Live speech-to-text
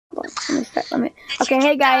Let me. Okay,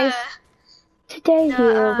 hey guys. Today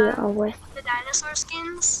here we are with the dinosaur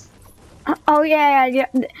skins. Oh yeah.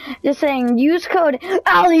 Just saying, use code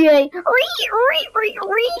ALIA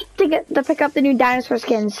to pick up the new dinosaur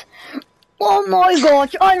skins. Oh my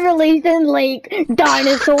gosh, unreleased in Lake,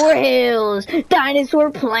 Dinosaur Hills, Dinosaur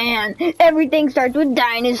Plant, everything starts with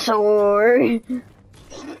dinosaur.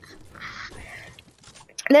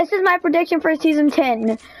 This is my prediction for season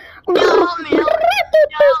 10. No.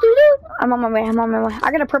 I'm on my way,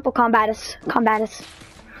 I got a purple combatus.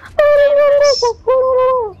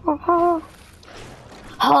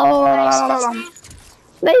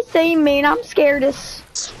 They see me and I'm scared as.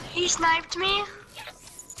 He sniped me.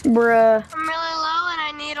 Bruh. I'm really low and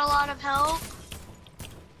I need a lot of help.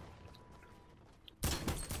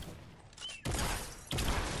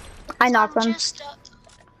 I knocked one.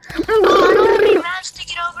 I don't have match to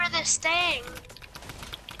get over this thing.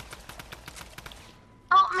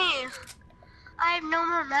 Help me. I have no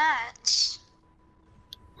more match.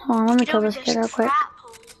 Hold on, let me kill this kid real quick.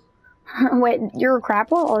 Wait, you're a crap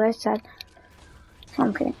hole? Oh, that's sad.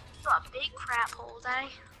 I'm kidding. You're a big crap hole, Daddy.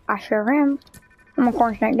 I sure am. I'm a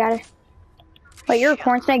corn snake daddy. Wait, you're a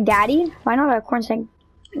corn snake daddy? Why not a corn snake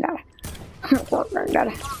daddy? Corn snake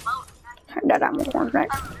daddy. Dad, I'm a corn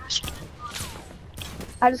snake.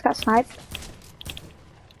 I just got sniped.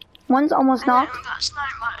 One's almost knocked. I got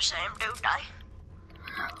sniped by the same dude,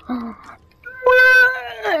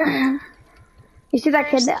 You see that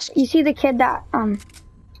kid that? You see the kid that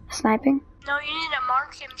sniping? No, you need to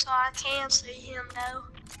mark him so I can see him though.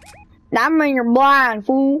 That mean you're blind,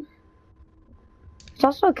 fool.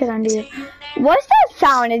 There's also a kid under you. What's that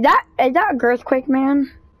sound? Is that a earthquake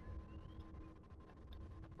man?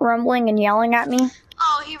 Rumbling and yelling at me?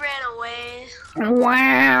 Oh, he ran away.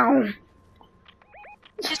 Wow.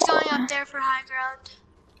 He's going up there for high ground.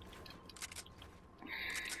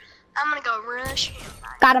 I'm gonna go rush him.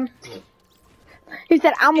 Got him. He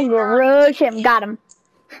said, I'm gonna go rush him. Got him.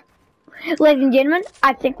 Ladies and gentlemen,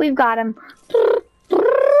 I think we've got him. Give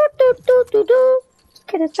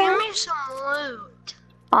me some loot.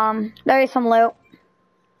 There is some loot.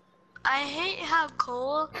 I hate how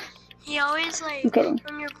Cole, he always like, when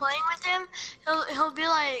you're playing with him, he'll be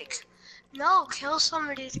like, no, kill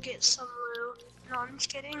somebody to get some loot. No, I'm just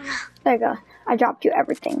kidding. There you go. I dropped you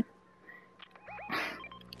everything.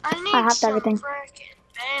 I need have some everything. freaking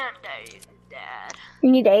band-aids, Dad.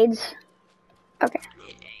 You need AIDS? Okay. I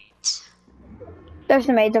need AIDS. There's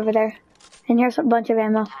some AIDS over there. And here's a bunch of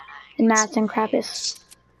ammo. And mats and crappies.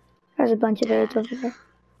 There's a bunch of AIDS over there.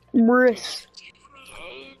 Bruce. Give me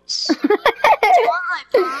AIDS. Do you want my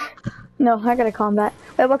pump? No, I got a combat.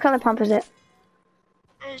 Wait, what color pump is it?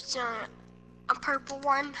 It's a purple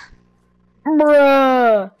one.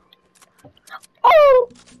 Bruh. Oh!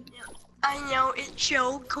 I know, it's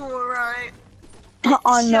so cool, right?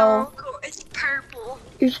 Oh no. So cool. It's purple.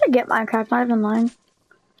 You should get Minecraft, not even lying.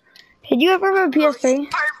 Did you ever have a PS3?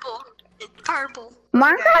 It's purple. It's purple.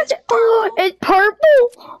 Minecraft? Oh, it's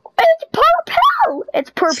purple. It's purple.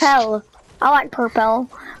 It's purple. I like purple.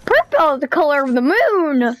 Purple is the color of the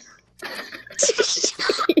moon.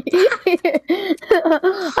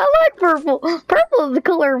 I like purple. Purple is the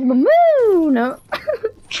color of the moon.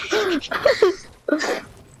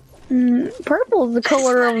 Purple is the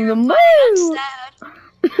color of the moon.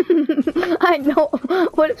 I know.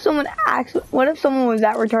 What if someone was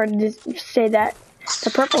that retarded to just say that? The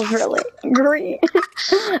purple is really green.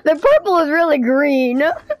 The purple is really green.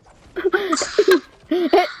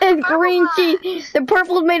 It's green cheese. The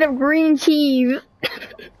purple is made of green cheese.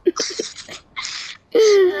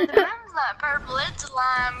 It's not purple, it's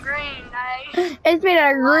lime green, eh? It's made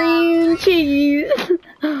out of green cheese.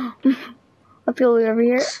 Let's go over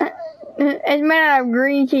here. It's made out of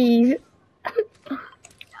green cheese.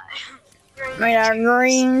 Made out of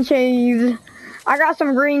green cheese. I got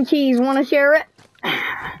some green cheese. Want to share it?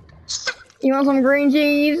 You want some green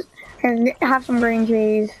cheese? Here, have some green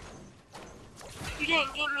cheese. You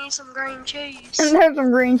didn't give me some green cheese. And there's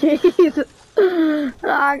some green cheese.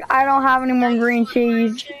 I don't have any more green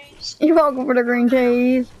cheese. You're welcome for the green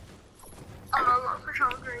cheese. I'm gonna look for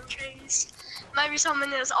some green cheese. Maybe some in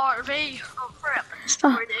this RV. Oh crap, I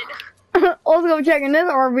destroyed it. Let's go check in this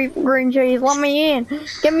RV for green cheese. Let me in.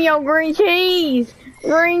 Give me your green cheese.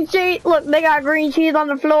 Green cheese. Look, they got green cheese on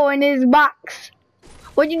the floor in this box.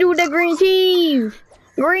 What'd you do with that green cheese?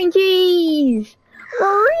 Green cheese.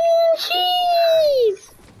 Green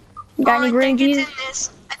cheese. Got any green cheese?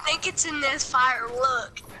 I think it's in this fire.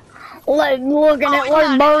 Look. Let's look in it.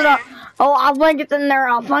 Let's burn up. Oh, I think it's in there.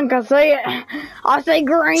 I think I see it. I see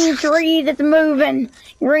green cheese. It's moving.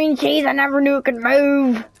 Green cheese. I never knew it could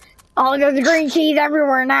move. Oh, there's green cheese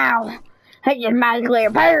everywhere now. It just magically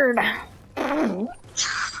appeared.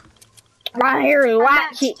 Right here is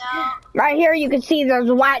white cheese. Right here you can see there's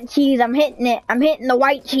white cheese. I'm hitting it. I'm hitting the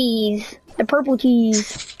white cheese. The purple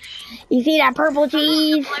cheese. You see that purple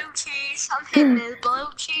cheese? I'm hitting the blue cheese. I'm hitting the blue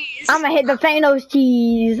cheese. I'm gonna hit the Thanos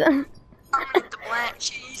cheese. I'm gonna hit the black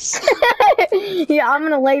cheese. Yeah, I'm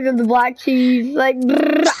gonna laser the black cheese. Like,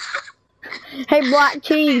 hey, black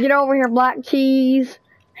cheese, get over here, black cheese.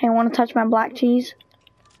 Hey, wanna touch my black cheese?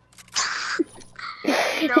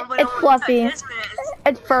 No, but It's fluffy.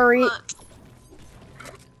 It's furry. Look.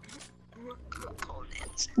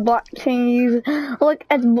 Black cheese. Look,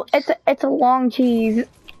 it's a long cheese. You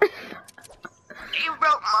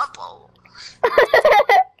broke my bowl.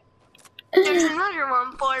 There's another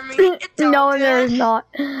one for me. It's No, good. there's not.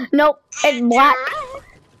 Nope, it's black.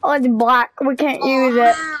 Oh, it's black. We can't use it.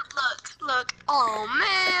 Man, look. Oh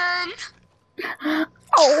man.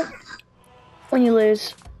 Oh. When you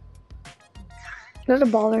lose. There's a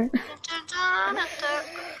ball there.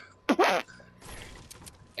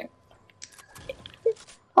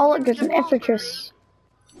 Oh, look, there's an emphasis.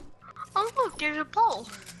 Oh look, there's a bowl.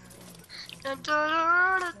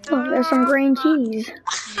 Oh, there's some green cheese.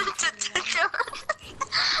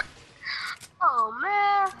 Oh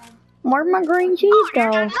man. Where'd my green cheese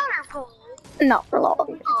There's go? another bowl. No, for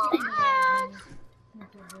long. Oh man.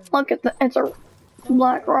 Look at it's a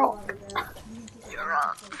black rock. You're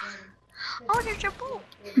wrong. Oh, there's a bowl.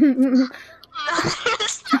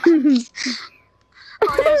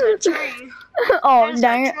 Oh, there's a tree. Oh, There's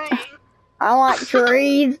dang a it. tree. I like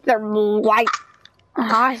trees. They're white.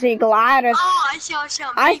 I see Gladys. Oh, I saw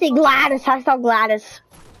some I see people. Gladys. I saw Gladys.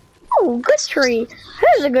 Oh, good tree.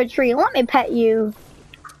 Who's a good tree? Let me pet you.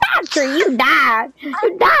 Bad tree, you died.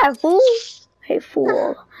 You died, fool. Hey,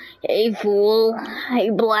 fool. Hey, fool. Hey,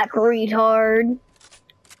 black retard.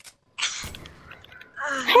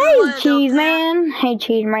 Hey, cheese man. Hey,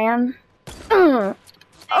 cheese man. Oh.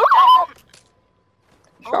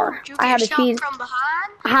 Sorry, Did you I had get a shot cheese. from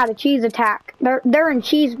behind? I had a cheese attack. They're in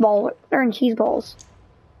cheese ball. They're in cheese balls.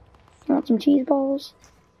 You want some cheese balls?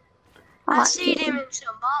 I like see cheese. them in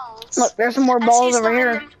some balls. Look, there's some more I balls see over some of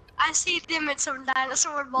here. them- I see them in some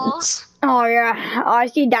dinosaur balls. Oh yeah, I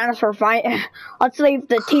see dinosaur fight. Let's see if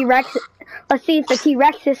the T-Rex. Let's see if the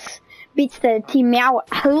T-Rexus beats the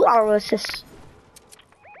T-Meow-Hooarusis.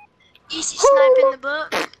 Easy snipe in the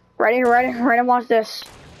book. Ready, watch this.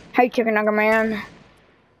 Hey, chicken nugget man.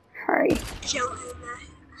 Hurry.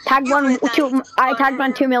 Tag one, I tagged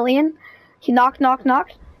one 2 million. He knocked.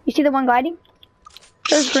 You see the one gliding?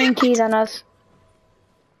 There's green cheese on us.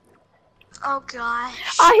 Oh gosh.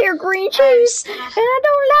 I hear green cheese, and I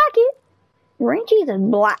don't like it. Green cheese is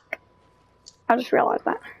black. I just realized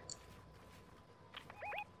that.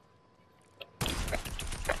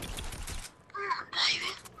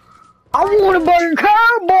 I want to buy a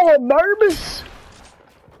cowboy, babies.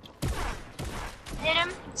 Hit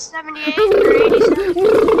him. 78 or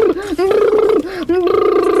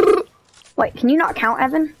 87. Wait, can you not count,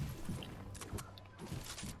 Evan?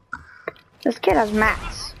 This kid has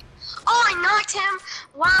max. Oh, I knocked him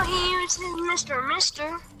while he used his Mr.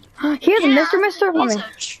 He has a Mr. Let He's me. a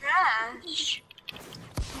trash.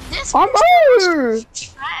 This I'm Mr. over. is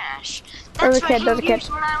trash. There's That's a kid, what there's a he kid.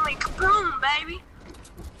 used when I went kaboom, baby.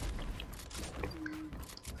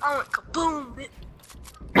 I went kaboom, bitch.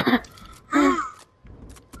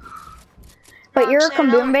 But you're a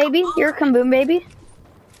kaboom baby? You're a kaboom baby?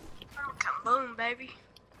 I'm a kaboom, baby.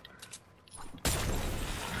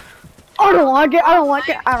 I don't like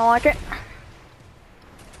it.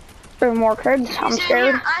 There's more kids. I'm He's in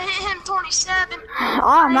scared. here. I hit him 27.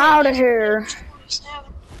 I'm out of here. 27.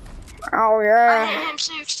 Oh I yeah. hit him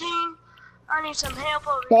 16. I need some help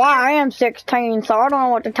over Well, here. I am 16, so I don't know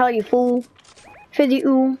what to tell you, fool. Fizzy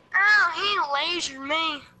ooh. Ow, he lasered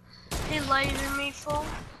me. He lasered me, fool.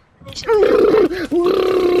 I need some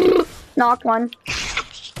Knock one.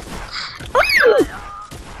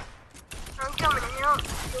 I'm coming to help.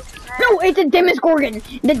 No, it's a Demogorgon.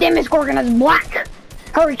 The Demogorgon is black.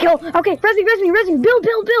 Hurry, kill. Okay, res me. Build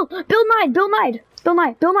nine.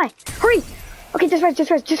 Hurry. Okay, just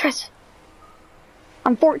rest.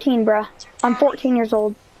 I'm 14, bruh. I'm 14 years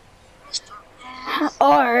old.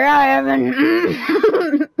 Oh, yeah, Evan.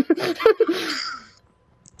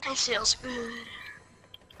 It feels good.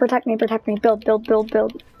 Protect me. Build.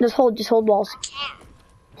 Just hold walls. I can't.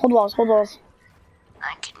 Hold walls.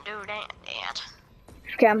 I can do that, Dad.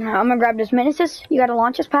 Okay, I'm gonna grab this Menaces. You got a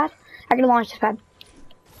launch this pad? I got a launch this pad.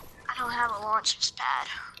 I don't have a launch pad.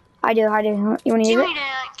 I do. You wanna use Give it? me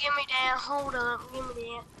that. Hold up. Give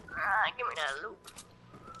me that. Give me that loot.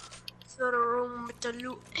 Fill the room with the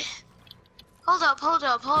loot. Hold up. Hold on,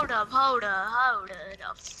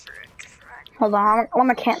 I want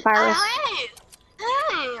my campfire. Hey,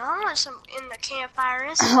 I want some in the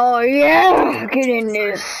campfire. Oh yeah, get in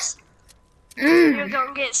this. You're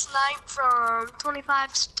gonna get sniped from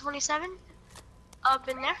 25 to 27 up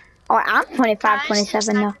in there. Oh, I'm 25,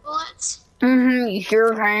 27 now. Bullets. You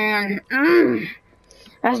sure can.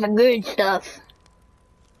 That's the good stuff.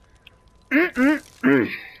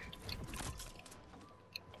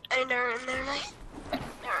 And they're in there, like.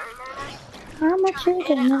 How much is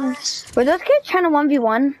it? Were those kids trying to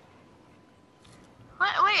 1v1?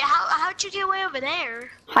 Wait, how'd you get way over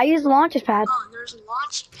there? I use the launching pad. Oh, there's a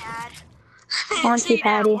launchy pad. Launchy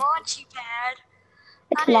paddy. Launchy pad.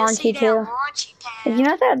 It's launchy too. Launchy pad. Did you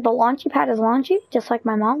know that the launchy pad is launchy, just like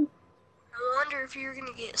my mom? I wonder if you're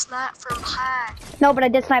gonna get sniped from behind. No, but I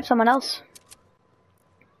did snipe someone else.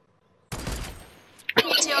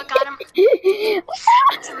 See, I got him.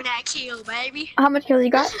 Give me that kill, baby. How much kills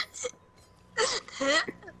you got?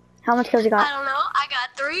 How much kills you got? I don't know. I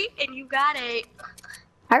got 3 and you got 8.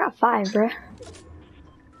 I got 5, bruh.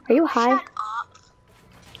 Are you high? Shut up.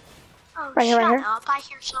 Oh, right here, right here. Up. I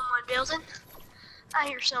hear someone building.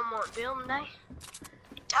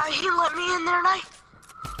 Daddy, he let me in there, Daddy.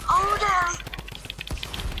 Oh, Daddy.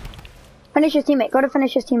 Finish his teammate. Go to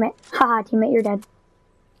finish his teammate. Haha, teammate, you're dead.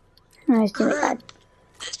 His teammate died.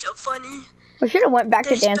 That's so funny. We should have went back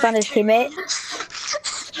to dance on his teammate.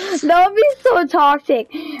 That would be so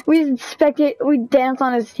toxic. We dance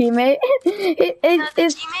on his teammate. The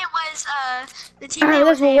teammate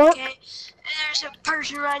was AFK. There's a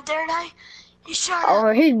person right there, now. He's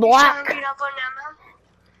black. Get up on that mountain.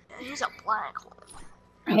 He's a black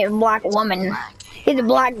one. He's a black woman. He's a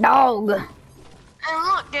black dog. And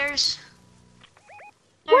look, there's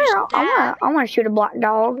I want to shoot a black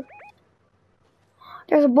dog.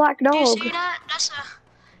 There's a black dog. Do you see that?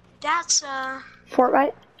 That's a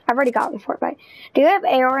Fortnite. I've already got the Fortnite. Do you have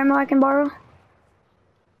AR ammo I can borrow?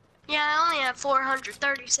 Yeah, I only have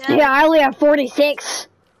 437. Yeah, I only have 46.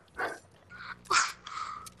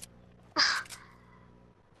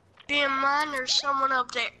 Be in mind, there's someone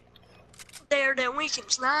up there that we can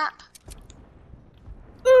snipe.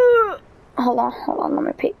 Hold on, let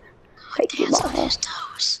me peek. Dance on his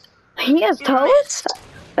toes. He has toes?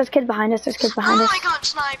 There's kids behind us, I got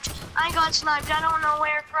sniped. I don't know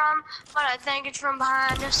where from, but I think it's from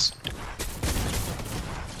behind us.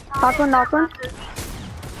 Knock one.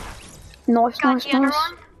 Nice.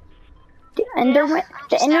 The Enderman?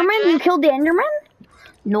 The Enderman? You killed the Enderman?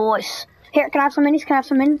 Nice. Here, can I have some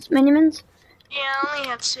minis? Mini-mins? Yeah, I only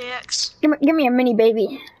have 6. Give me a mini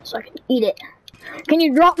baby, so I can eat it. Can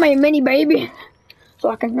you drop my mini baby? So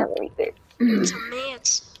I can never eat it. Some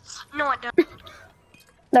meds. No, I don't.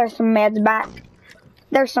 There's some meds back.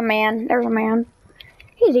 There's a man.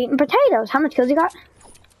 He's eating potatoes. How much kills you got?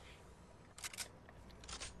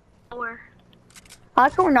 4. I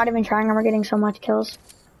like how we're not even trying and we're getting so much kills.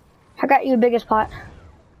 I got you the biggest pot.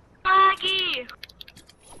 Maggie!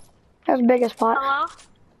 That's the biggest pot.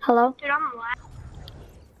 Hello? Dude, I'm alive.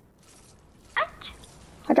 What?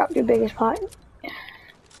 I dropped your biggest pot.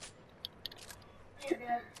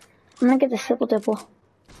 I'm gonna get the Sipple Dipple.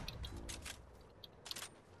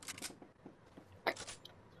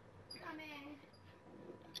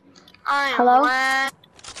 Hello?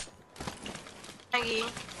 Maggie.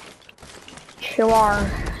 You are.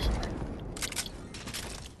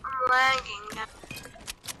 I'm lagging.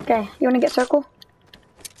 Okay, you wanna get circle?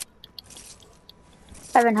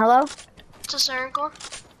 Evan, hello? It's a circle.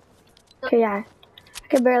 Okay, yeah. I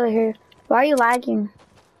can barely hear you. Why are you lagging?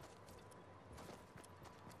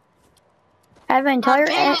 Evan, tell your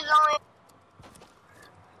aunt.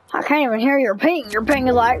 I can't even hear your ping. Your ping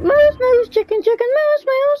is like, moose, chicken,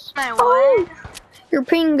 moose. My what? Oh, your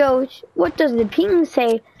ping goes, what does the ping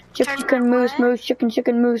say? Chicken, moose,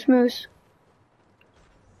 chicken, moose.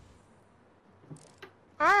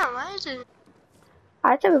 Oh, why is it?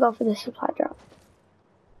 I think we go for the supply drop.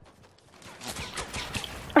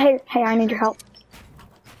 Hey, I need your help.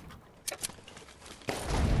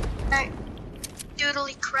 Alright.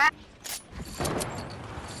 Doodly crap.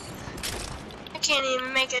 I can't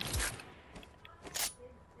even make it.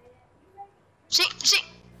 See.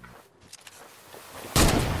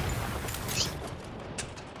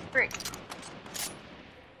 Frick.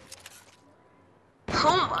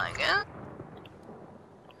 Oh my god.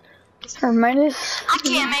 Minus. I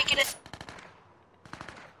can't make it.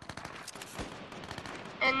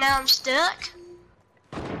 And now I'm stuck.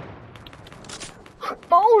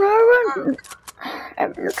 Oh, Evan!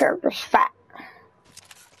 Evan, your character's fat.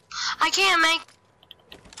 I can't make.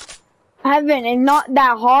 Evan, it's not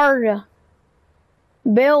that hard.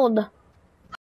 Build.